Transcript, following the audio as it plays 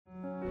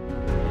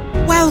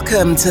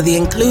Welcome to the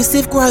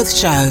Inclusive Growth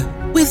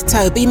Show with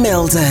Toby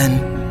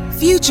Milden.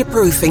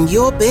 Future-proofing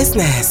your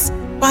business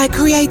by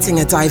creating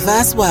a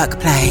diverse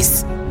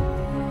workplace.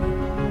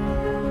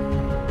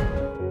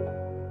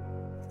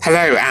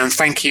 Hello, and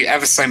thank you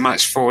ever so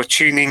much for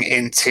tuning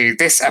into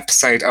this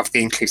episode of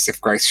the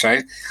Inclusive Growth Show.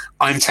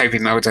 I'm Toby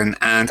Milden,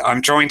 and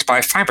I'm joined by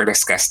a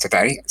fabulous guest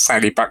today,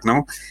 Sally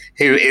Bucknell,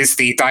 who is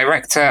the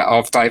Director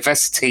of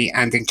Diversity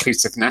and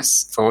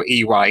Inclusiveness for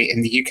EY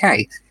in the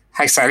UK.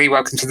 Hi, Sally.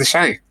 Welcome to the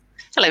show.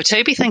 Hello,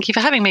 Toby. Thank you for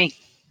having me.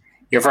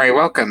 You're very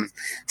welcome.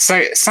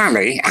 So,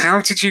 Sally,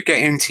 how did you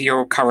get into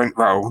your current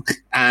role,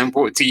 and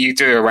what do you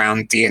do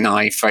around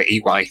D&I for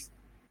EY?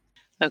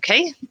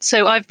 Okay,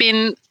 so I've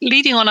been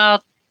leading on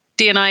our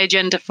D&I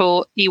agenda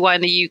for EY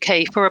in the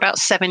UK for about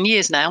 7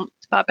 years now,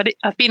 but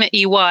I've been at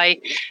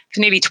EY for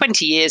nearly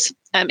 20 years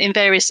in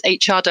various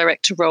HR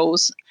director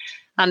roles,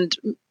 and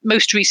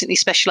most recently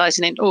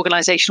specialising in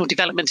organisational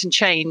development and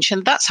change,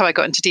 and that's how I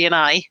got into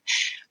D&I.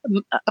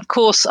 Of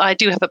course, I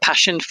do have a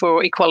passion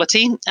for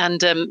equality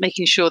and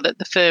making sure that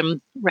the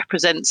firm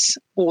represents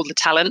all the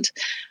talent,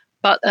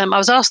 but I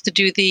was asked to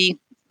do the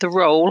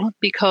role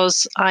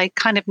because I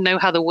kind of know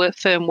how the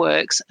firm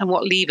works and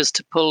what levers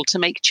to pull to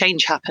make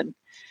change happen.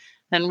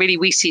 And really,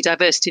 we see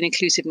diversity and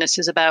inclusiveness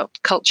as about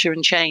culture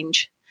and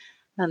change.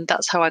 And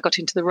that's how I got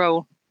into the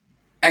role.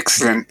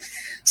 Excellent.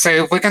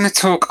 So we're going to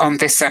talk on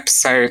this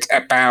episode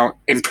about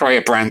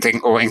employer branding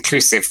or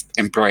inclusive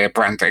employer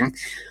branding.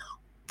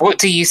 What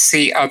do you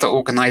see other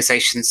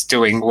organisations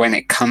doing when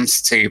it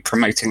comes to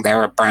promoting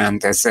their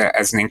brand as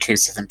an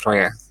inclusive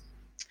employer?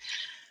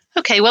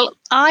 Okay, well,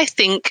 I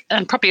think,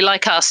 and probably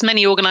like us,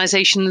 many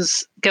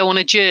organisations go on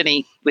a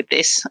journey with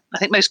this. I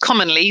think most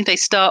commonly they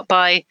start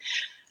by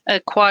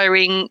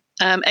acquiring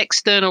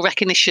external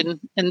recognition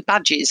and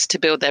badges to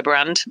build their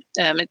brand.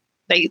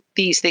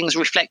 These things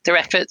reflect their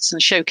efforts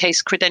and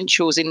showcase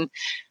credentials in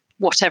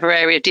whatever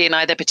area of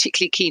D&I they're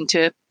particularly keen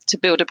to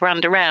build a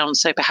brand around.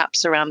 So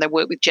perhaps around their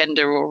work with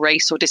gender or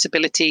race or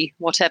disability,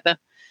 whatever.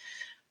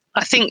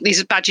 I think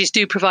these badges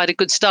do provide a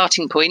good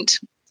starting point,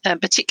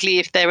 particularly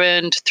if they're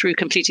earned through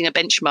completing a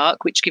benchmark,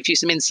 which gives you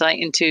some insight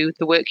into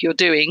the work you're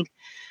doing.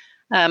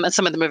 And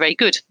some of them are very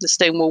good. The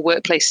Stonewall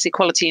Workplace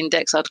Equality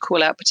Index I'd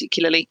call out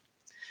particularly.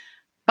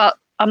 But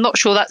I'm not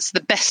sure that's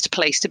the best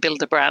place to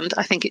build a brand.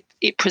 I think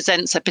it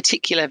presents a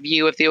particular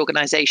view of the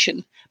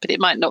organisation, but it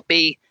might not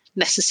be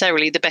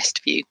necessarily the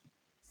best view.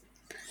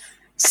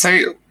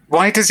 So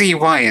why does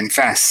EY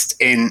invest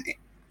in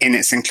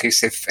its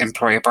inclusive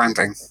employer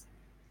branding?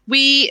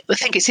 We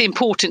think it's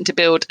important to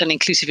build an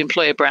inclusive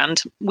employer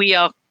brand. We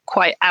are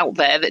quite out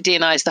there that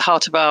D&I is the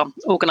heart of our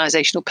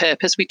organisational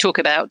purpose. We talk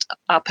about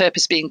our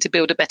purpose being to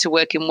build a better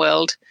working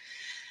world,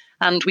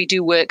 and we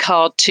do work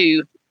hard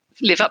to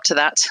live up to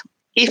that.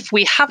 If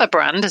we have a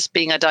brand as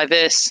being a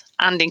diverse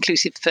and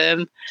inclusive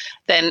firm,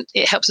 then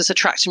it helps us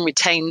attract and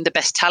retain the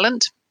best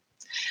talent.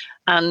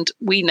 And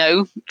we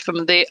know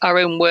from our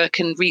own work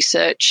and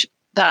research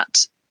that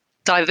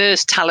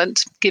diverse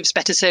talent gives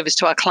better service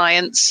to our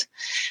clients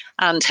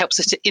and helps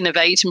us to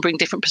innovate and bring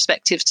different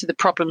perspectives to the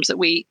problems that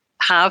we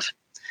have.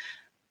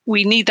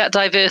 We need that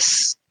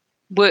diverse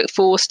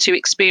workforce to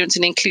experience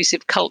an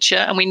inclusive culture,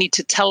 and we need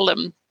to tell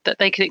them that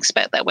they can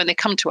expect that when they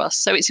come to us.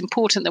 So it's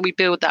important that we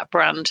build that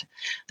brand,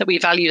 that we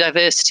value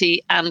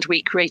diversity and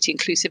we create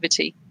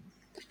inclusivity.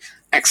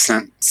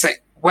 Excellent. So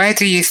where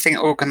do you think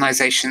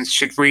organisations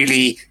should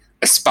really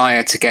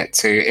aspire to get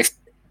to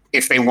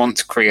if they want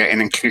to create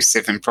an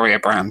inclusive employer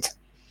brand?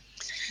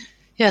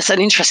 Yes,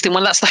 an interesting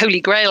one. That's the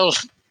Holy Grail,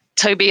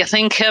 Toby. I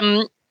think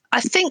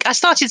I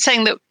started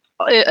saying that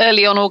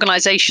early on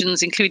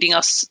organisations, including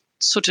us,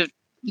 sort of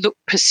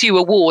pursue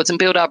awards and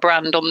build our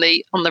brand on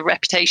the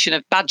reputation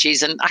of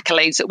badges and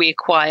accolades that we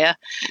acquire.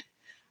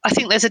 I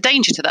think there's a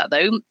danger to that,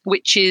 though,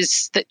 which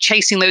is that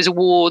chasing those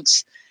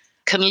awards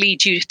can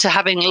lead you to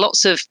having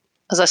lots of,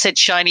 as I said,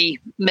 shiny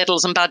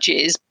medals and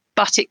badges,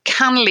 but it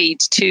can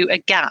lead to a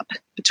gap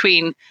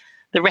between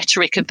the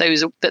rhetoric of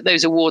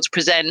those awards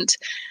present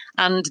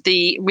and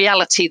the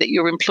reality that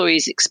your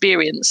employees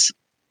experience.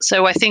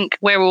 So I think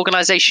where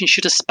organisations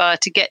should aspire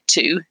to get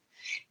to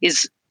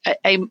is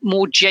a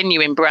more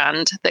genuine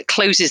brand that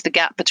closes the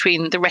gap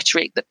between the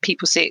rhetoric that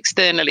people see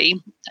externally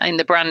in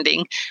the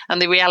branding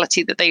and the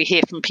reality that they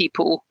hear from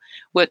people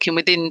working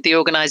within the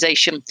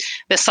organisation.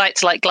 There's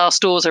sites like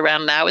Glassdoor's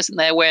around now, isn't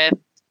there, where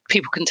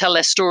people can tell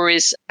their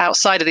stories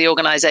outside of the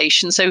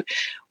organisation. So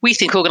we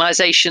think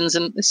organisations,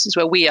 and this is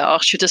where we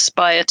are, should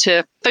aspire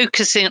to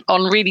focus in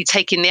on really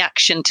taking the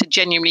action to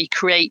genuinely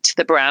create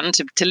the brand,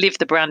 to live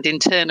the brand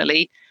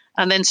internally,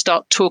 and then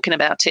start talking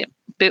about it,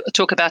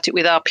 talk about it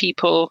with our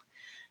people,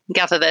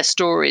 gather their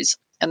stories.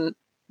 And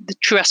the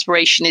true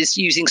aspiration is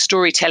using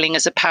storytelling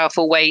as a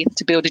powerful way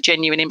to build a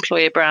genuine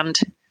employer brand.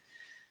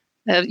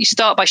 You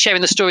start by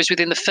sharing the stories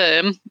within the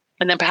firm,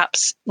 and then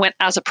perhaps when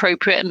as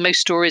appropriate, and most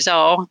stories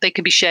are, they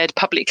can be shared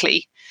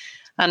publicly.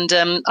 And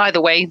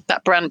either way,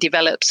 that brand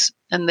develops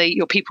and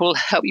your people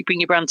help you bring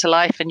your brand to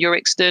life, and your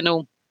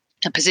external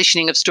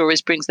positioning of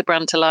stories brings the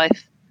brand to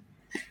life.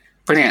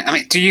 Brilliant. I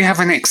mean, do you have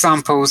any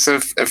examples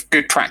of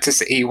good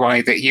practice at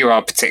EY that you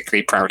are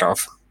particularly proud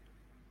of?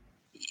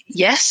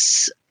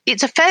 Yes,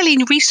 it's a fairly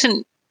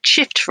recent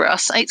shift for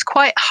us. It's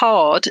quite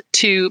hard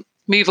to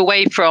move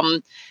away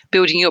from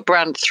building your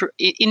brand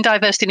in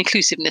diversity and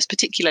inclusiveness,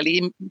 particularly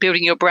in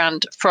building your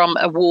brand from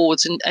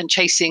awards and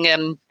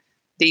chasing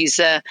these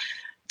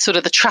sort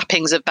of the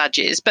trappings of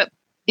badges. But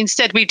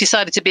instead, we've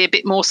decided to be a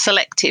bit more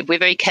selective. We're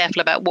very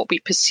careful about what we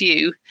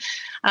pursue.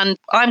 And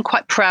I'm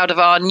quite proud of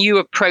our new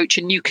approach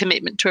and new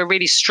commitment to a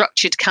really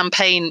structured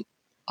campaign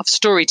of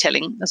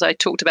storytelling, as I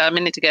talked about a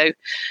minute ago.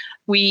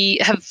 We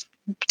have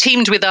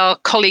teamed with our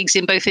colleagues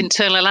in both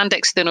internal and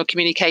external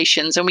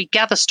communications, and we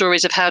gather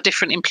stories of how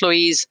different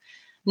employees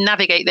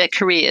navigate their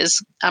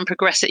careers and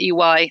progress at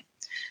EY.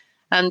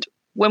 And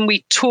when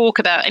we talk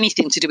about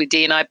anything to do with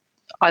D&I,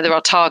 either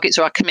our targets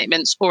or our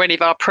commitments or any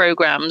of our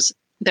programs,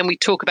 then we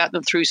talk about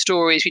them through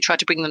stories. We try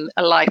to bring them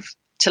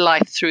to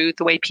life through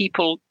the way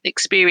people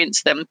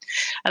experience them.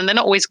 And they're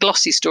not always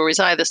glossy stories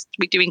either.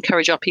 We do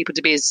encourage our people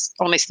to be as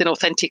honest and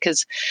authentic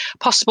as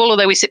possible,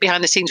 although we sit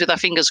behind the scenes with our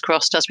fingers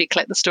crossed as we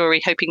collect the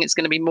story, hoping it's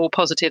going to be more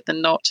positive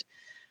than not.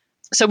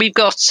 So we've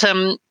got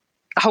a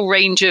whole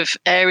range of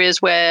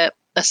areas where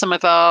some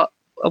of our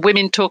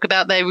women talk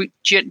about their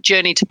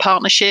journey to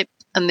partnership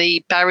and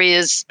the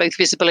barriers, both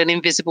visible and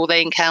invisible,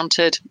 they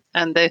encountered,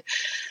 and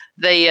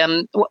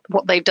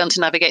what they've done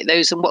to navigate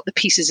those, and what the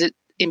pieces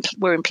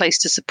were in place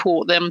to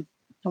support them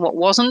and what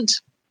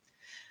wasn't.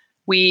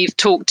 We've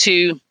talked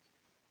to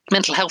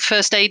mental health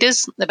first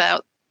aiders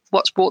about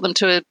what's brought them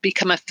to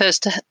become a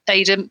first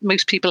aider.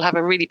 Most people have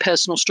a really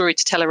personal story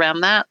to tell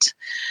around that,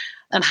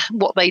 and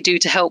what they do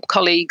to help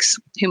colleagues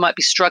who might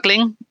be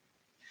struggling.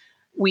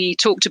 We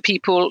talk to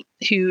people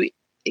who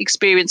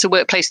experience a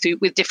workplace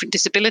with different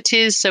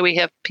disabilities. So we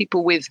have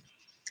people with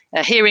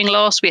hearing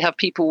loss, we have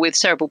people with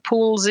cerebral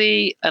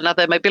palsy and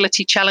other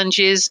mobility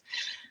challenges.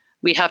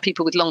 We have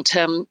people with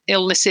long-term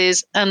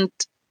illnesses, and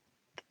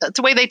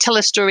the way they tell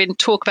a story and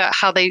talk about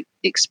how they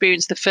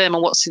experience the firm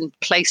and what's in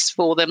place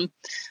for them,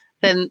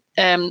 then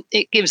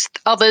it gives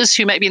others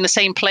who may be in the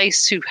same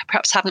place, who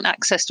perhaps haven't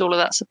accessed all of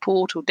that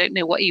support or don't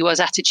know what EY's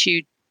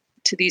attitude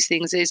to these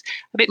things is,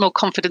 a bit more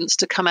confidence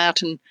to come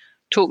out and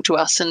talk to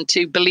us and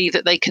to believe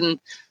that they can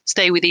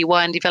stay with EY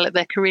and develop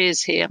their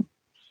careers here.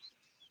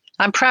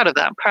 I'm proud of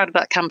that. I'm proud of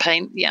that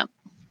campaign. Yeah.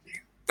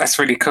 That's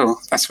really cool.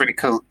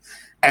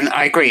 And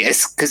I agree.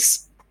 It's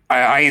because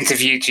I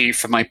interviewed you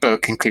for my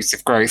book,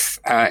 Inclusive Growth,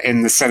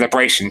 in the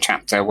celebration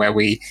chapter, where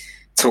we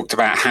talked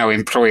about how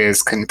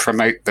employers can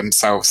promote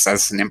themselves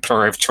as an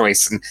employer of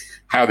choice and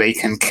how they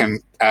can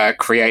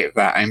create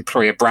that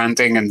employer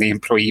branding and the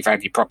employee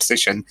value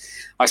proposition.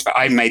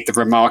 I made the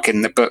remark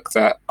in the book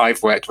that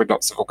I've worked with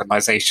lots of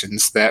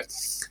organizations that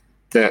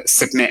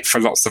submit for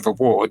lots of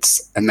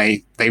awards, and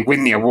they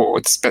win the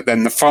awards, but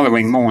then the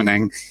following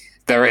morning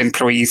there are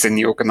employees in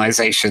the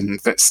organization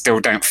that still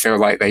don't feel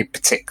like they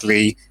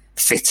particularly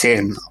fit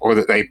in or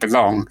that they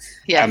belong.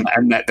 Yeah.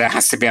 And that there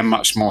has to be a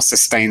much more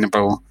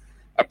sustainable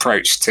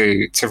approach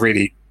to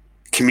really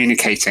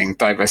communicating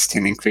diversity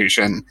and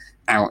inclusion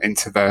out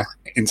into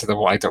the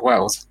wider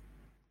world.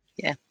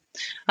 Yeah,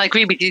 I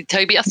agree with you,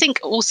 Toby. I think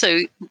also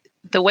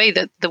the way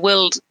that the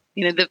world,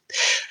 the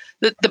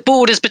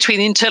borders between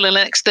the internal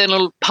and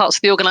external parts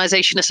of the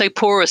organisation are so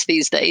porous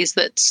these days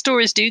that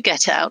stories do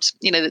get out.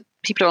 That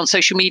people are on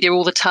social media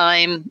all the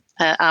time.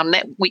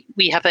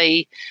 We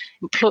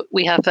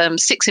have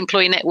 6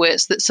 employee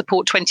networks that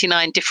support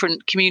 29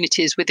 different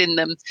communities within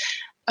them.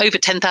 Over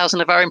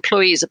 10,000 of our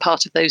employees are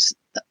part of those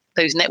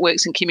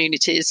networks and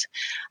communities,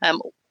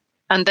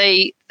 and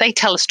they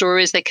tell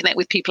stories. They connect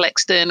with people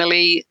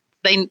externally.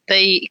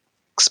 They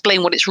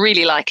explain what it's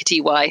really like at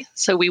EY.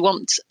 So we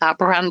want our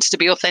brands to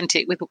be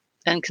authentic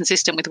and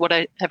consistent with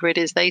whatever it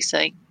is they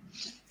say.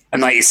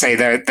 And like you say,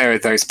 there are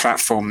those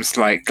platforms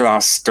like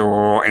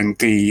Glassdoor,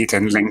 Indeed,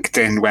 and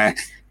LinkedIn where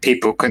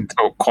people can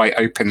talk quite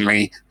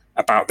openly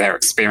about their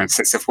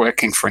experiences of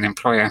working for an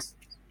employer.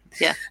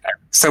 Yeah.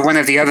 So one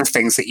of the other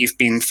things that you've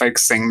been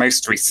focusing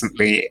most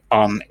recently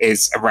on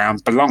is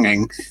around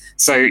belonging.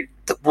 So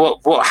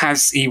what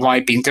has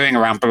EY been doing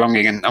around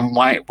belonging, and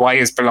why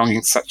is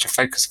belonging such a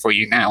focus for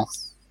you now?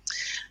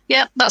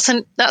 Yeah, that's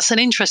an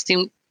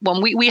interesting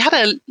one. We had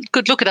a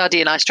good look at our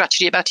D&I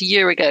strategy about a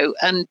year ago,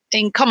 and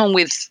in common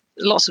with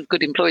lots of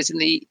good employers in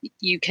the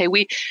UK,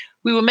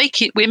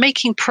 we're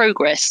making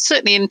progress,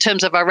 certainly in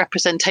terms of our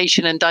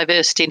representation and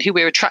diversity and who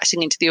we're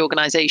attracting into the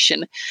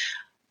organisation,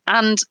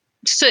 and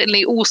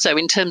certainly also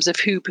in terms of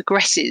who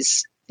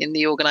progresses in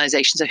the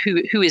organisation. So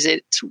who is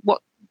it?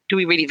 What do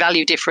we really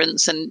value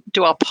difference? And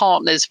do our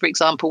partners, for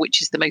example,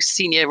 which is the most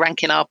senior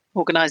rank in our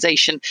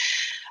organisation,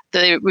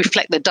 they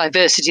reflect the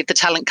diversity of the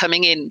talent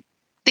coming in?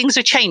 Things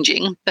are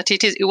changing, but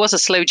it was a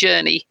slow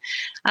journey,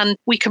 and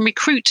we can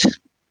recruit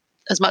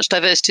as much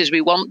diversity as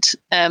we want.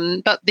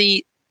 But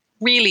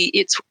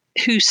it's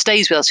who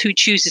stays with us, who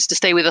chooses to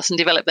stay with us and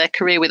develop their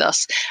career with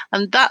us,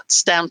 and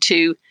that's down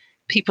to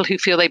people who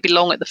feel they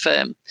belong at the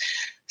firm.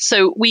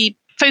 So we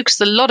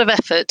focused a lot of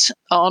effort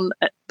on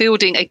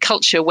building a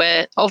culture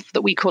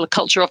that we call a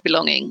culture of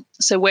belonging.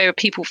 So where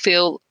people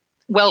feel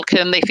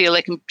welcome, they feel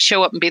they can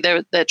show up and be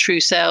their true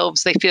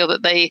selves. They feel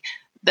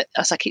that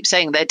as I keep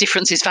saying, their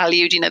difference is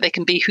valued. They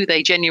can be who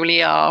they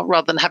genuinely are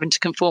rather than having to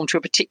conform to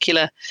a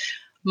particular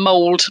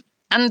mold.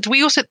 And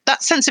we also,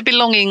 that sense of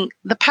belonging,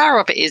 the power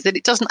of it is that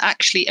it doesn't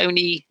actually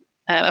only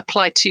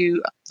apply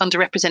to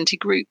underrepresented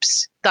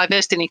groups.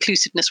 Diversity and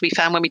inclusiveness, we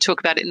found when we talk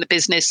about it in the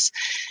business,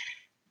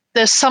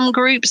 there's some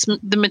groups,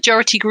 the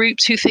majority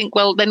groups, who think,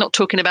 well, they're not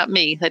talking about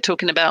me. They're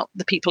talking about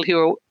the people who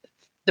are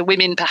the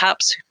women,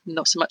 perhaps,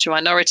 not so much a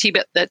minority,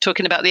 but they're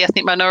talking about the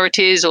ethnic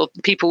minorities or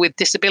people with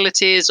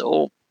disabilities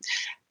or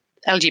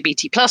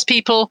LGBT plus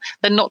people.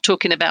 They're not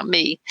talking about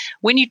me.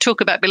 When you talk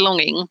about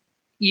belonging,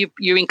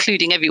 you're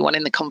including everyone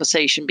in the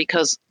conversation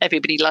because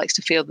everybody likes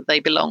to feel that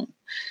they belong.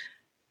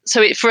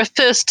 So for a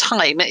first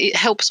time, it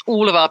helps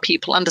all of our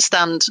people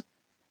understand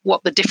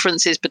what the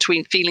difference is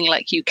between feeling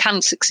like you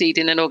can succeed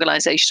in an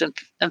organization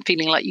and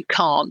feeling like you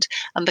can't,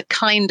 and the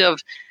kind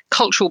of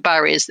cultural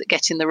barriers that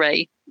get in the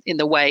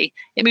way.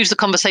 It moves the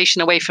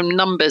conversation away from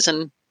numbers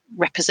and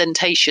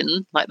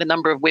representation, like the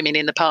number of women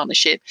in the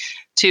partnership,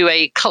 to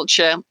a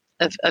culture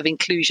of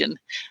inclusion.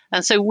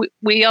 And so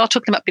we are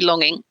talking about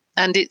belonging,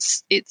 and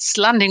it's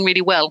landing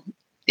really well.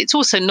 It's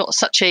also not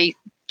such a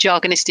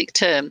jargonistic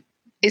term.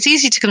 It's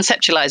easy to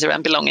conceptualize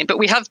around belonging, but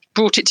we have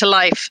brought it to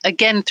life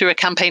again through a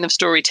campaign of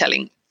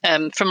storytelling,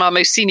 from our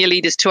most senior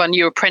leaders to our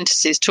new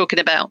apprentices, talking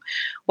about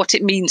what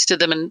it means to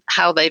them and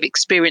how they've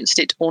experienced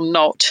it or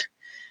not.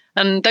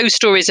 And those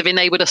stories have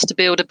enabled us to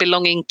build a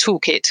belonging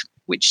toolkit,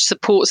 which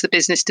supports the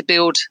business to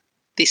build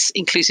this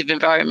inclusive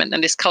environment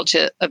and this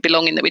culture of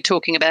belonging that we're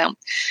talking about.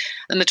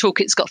 And the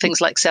toolkit's got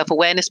things like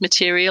self-awareness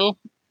material,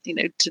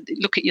 to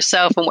look at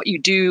yourself and what you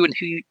do and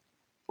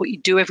what you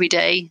do every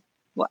day,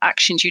 what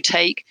actions you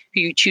take,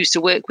 who you choose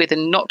to work with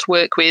and not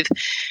work with,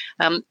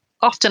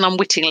 often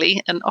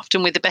unwittingly and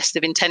often with the best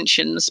of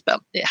intentions, but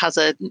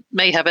it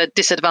may have a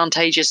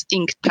disadvantageous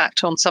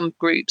impact on some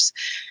groups.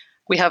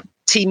 We have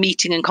team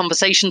meeting and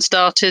conversation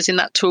starters in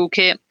that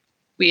toolkit.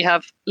 We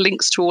have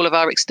links to all of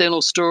our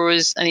external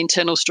stories and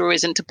internal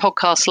stories, and to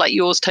podcasts like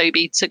yours,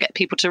 Toby, to get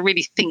people to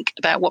really think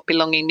about what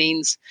belonging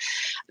means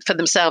for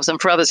themselves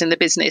and for others in the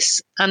business.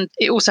 And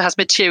it also has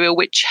material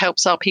which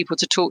helps our people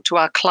to talk to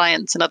our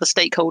clients and other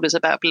stakeholders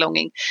about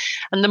belonging.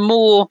 And the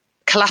more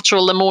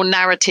collateral, the more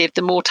narrative,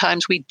 the more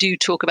times we do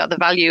talk about the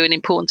value and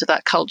importance of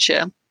that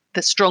culture,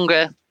 the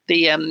stronger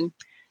the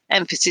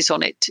emphasis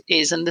on it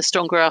is and the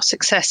stronger our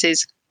success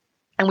is.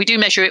 And we do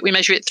measure it. We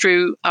measure it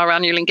through our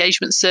annual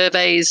engagement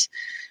surveys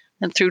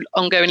and through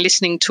ongoing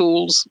listening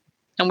tools.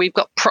 And we've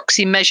got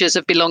proxy measures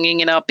of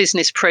belonging in our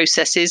business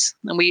processes.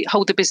 And we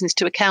hold the business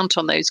to account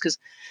on those, because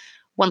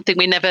one thing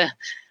we never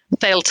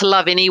fail to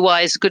love in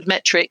EY is a good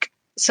metric.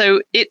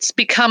 So it's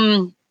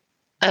become,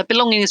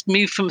 belonging has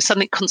moved from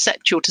something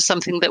conceptual to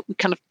something that we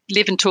kind of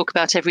live and talk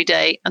about every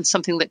day, and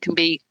something that can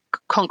be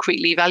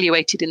concretely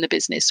evaluated in the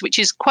business, which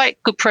is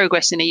quite good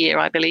progress in a year,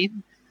 I believe.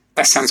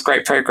 That sounds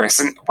great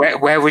progress. And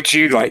where would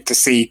you like to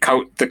see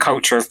the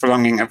culture of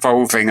belonging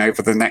evolving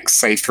over the next,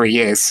 say, 3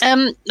 years?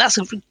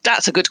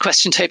 That's a good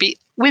question, Toby.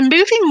 We're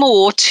moving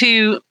more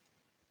to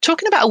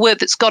talking about a word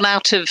that's gone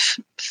out of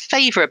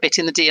favour a bit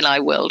in the D&I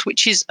world,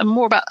 which is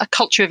more about a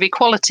culture of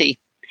equality.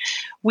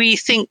 We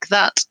think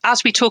that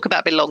as we talk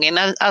about belonging,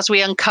 as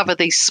we uncover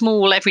these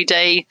small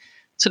everyday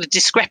sort of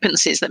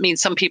discrepancies, that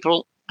means some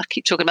people, I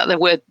keep talking about the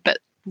word, but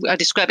I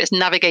describe it as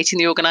navigating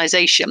the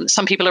organisation.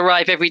 Some people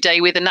arrive every day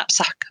with a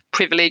knapsack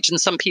privilege,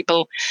 and some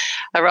people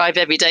arrive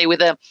every day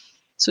with a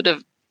sort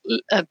of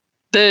a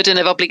burden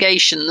of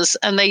obligations,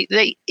 and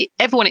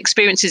everyone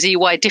experiences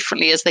EY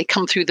differently as they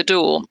come through the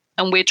door,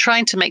 and we're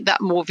trying to make that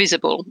more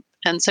visible.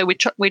 And so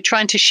we're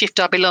trying to shift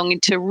our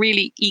belonging to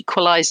really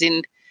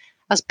equalising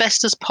as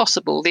best as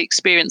possible the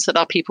experience that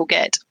our people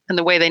get and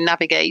the way they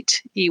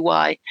navigate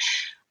EY,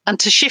 and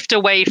to shift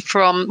away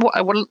from what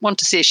I want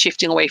to see us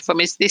shifting away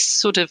from is this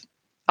sort of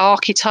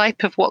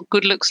archetype of what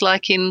good looks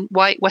like in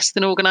white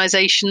Western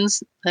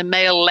organizations and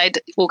male-led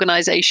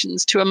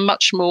organizations, to a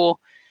much more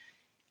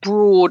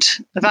broad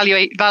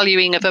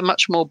valuing of a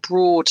much more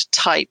broad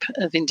type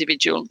of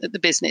individual at the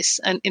business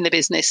and in the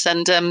business,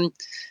 and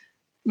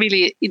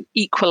really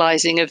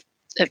equalizing of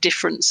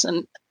difference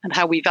and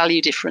how we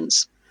value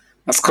difference.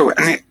 That's cool.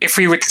 And if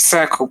we were to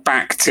circle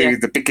back to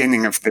the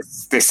beginning of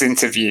this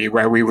interview,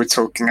 where we were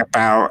talking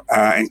about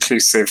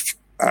inclusive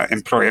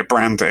employer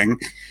branding,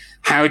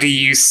 how do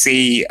you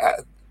see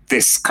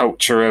this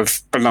culture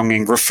of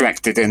belonging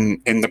reflected in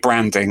the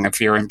branding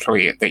of your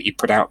employee that you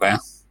put out there?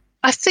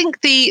 I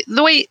think the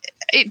way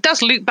it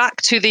does loop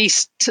back to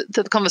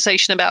the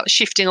conversation about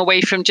shifting away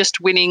from just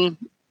winning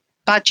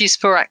badges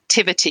for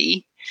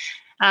activity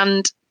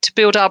and to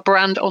build our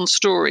brand on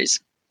stories.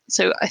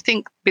 So I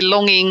think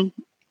belonging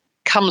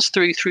comes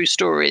through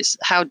stories,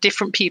 how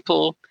different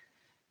people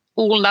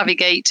all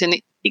navigate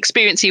and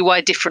experience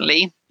EY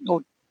differently,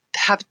 or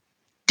have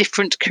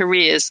different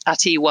careers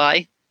at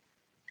EY,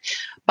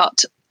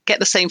 but get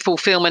the same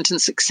fulfillment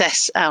and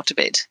success out of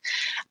it.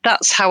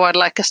 That's how I'd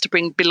like us to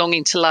bring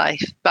belonging to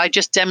life, by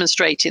just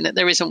demonstrating that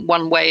there isn't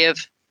one way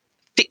of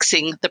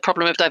fixing the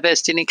problem of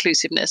diversity and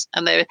inclusiveness.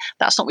 And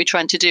that's not what we're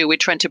trying to do. We're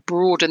trying to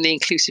broaden the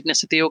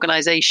inclusiveness of the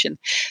organisation.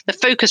 The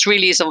focus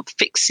really is on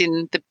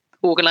fixing the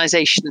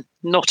organisation,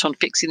 not on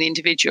fixing the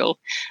individual.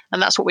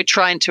 And that's what we're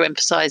trying to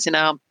emphasise in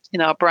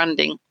our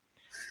branding.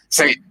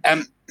 So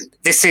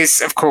this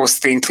is, of course,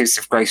 the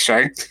Inclusive Growth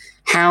Show.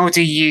 How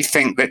do you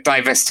think that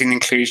diversity and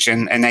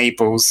inclusion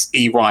enables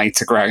EY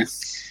to grow?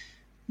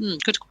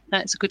 Good.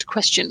 That's a good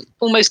question.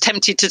 Almost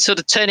tempted to sort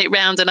of turn it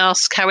round and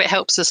ask how it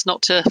helps us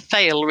not to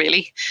fail,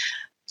 really.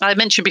 I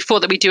mentioned before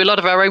that we do a lot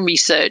of our own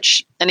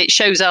research, and it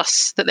shows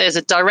us that there's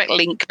a direct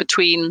link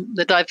between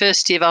the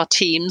diversity of our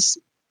teams.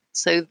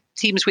 So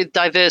teams with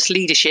diverse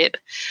leadership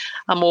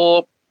are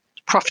more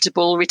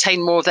profitable,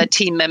 retain more of their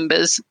team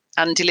members,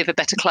 and deliver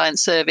better client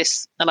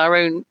service. And our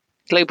own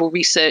global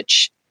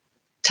research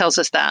tells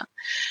us that.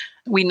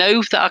 We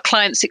know that our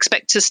clients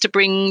expect us to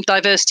bring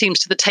diverse teams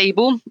to the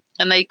table,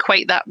 and they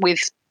equate that with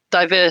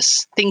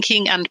diverse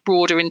thinking and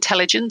broader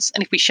intelligence.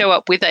 And if we show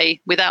up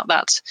without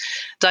that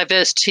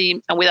diverse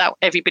team and without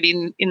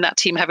everybody in that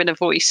team having a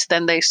voice,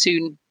 then they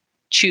soon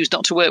choose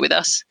not to work with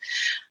us.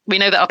 We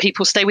know that our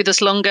people stay with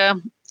us longer,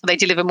 they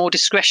deliver more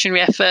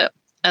discretionary effort,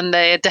 and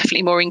they're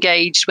definitely more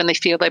engaged when they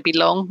feel they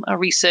belong. Our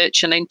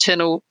research and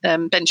internal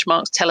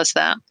benchmarks tell us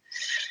that.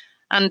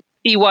 And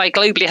EY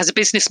globally has a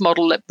business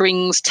model that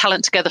brings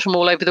talent together from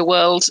all over the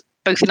world,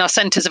 both in our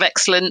centres of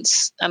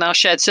excellence and our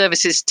shared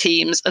services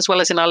teams, as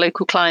well as in our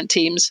local client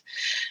teams,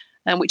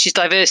 which is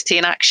diversity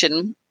in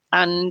action.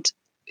 And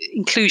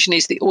inclusion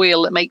is the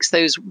oil that makes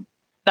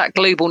that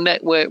global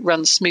network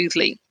run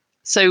smoothly.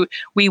 So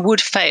we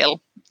would fail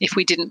if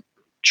we didn't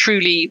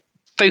truly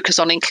focus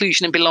on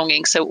inclusion and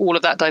belonging. So all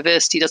of that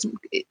diversity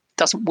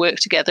doesn't work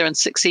together and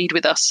succeed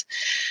with us.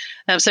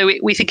 So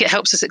we think it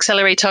helps us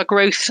accelerate our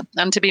growth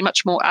and to be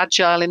much more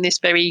agile in this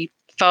very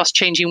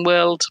fast-changing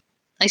world.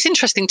 It's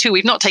interesting too,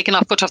 we've not taken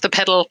our foot off the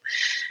pedal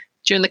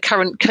during the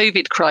current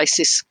COVID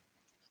crisis.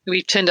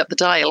 We've turned up the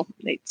dial.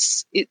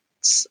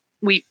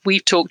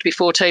 We've talked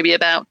before, Toby,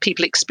 about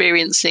people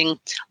experiencing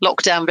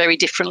lockdown very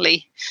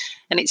differently.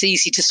 And it's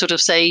easy to sort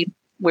of say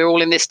we're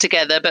all in this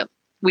together, but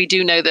we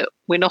do know that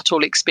we're not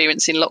all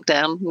experiencing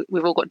lockdown.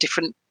 We've all got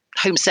different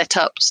home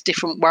setups,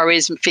 different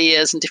worries and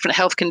fears and different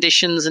health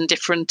conditions and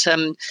different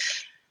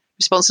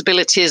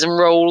responsibilities and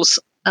roles.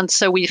 And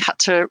so we've had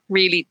to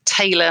really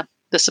tailor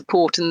the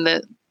support and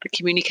the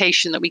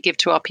communication that we give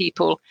to our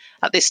people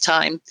at this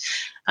time.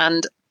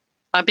 And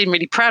I've been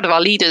really proud of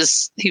our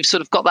leaders who've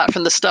sort of got that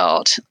from the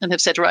start and have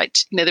said, right,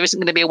 there isn't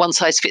going to be a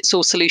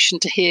one-size-fits-all solution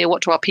to here.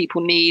 What do our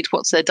people need?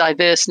 What's their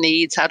diverse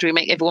needs? How do we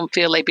make everyone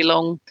feel they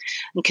belong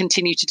and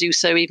continue to do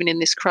so even in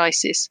this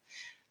crisis?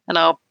 And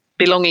our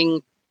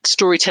belonging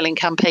storytelling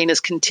campaign has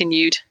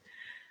continued.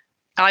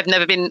 I've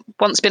never been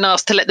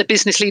asked to let the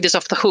business leaders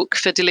off the hook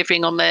for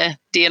delivering on their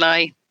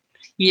D&I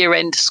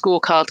year-end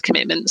scorecard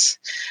commitments.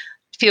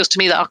 It feels to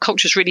me that our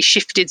culture's really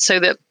shifted so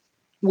that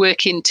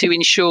working to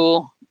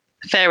ensure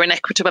fair and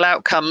equitable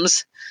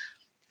outcomes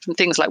from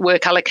things like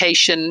work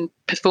allocation,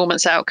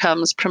 performance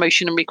outcomes,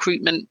 promotion and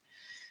recruitment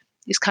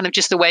is kind of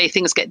just the way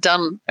things get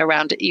done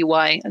around at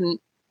EY. And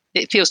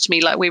it feels to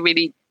me like we're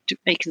really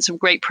making some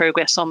great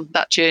progress on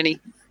that journey.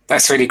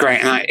 That's really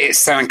great. And it's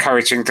so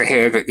encouraging to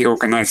hear that the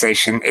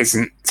organisation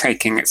isn't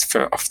taking its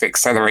foot off the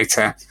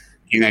accelerator,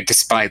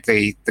 despite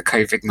the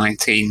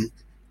COVID-19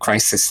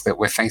 crisis that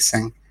we're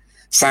facing.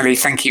 Sally,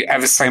 thank you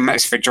ever so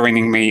much for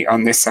joining me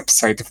on this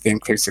episode of the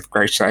Inclusive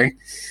Growth Show.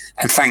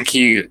 And thank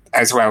you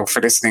as well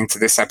for listening to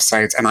this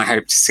episode. And I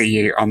hope to see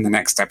you on the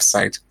next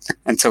episode.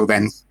 Until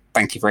then,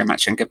 thank you very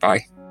much and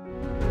goodbye.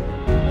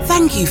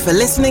 Thank you for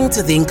listening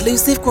to the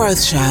Inclusive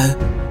Growth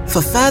Show.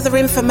 For further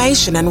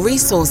information and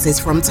resources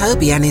from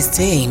Toby and his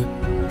team,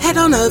 head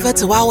on over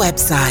to our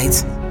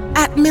website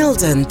at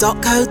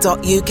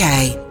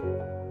milden.co.uk.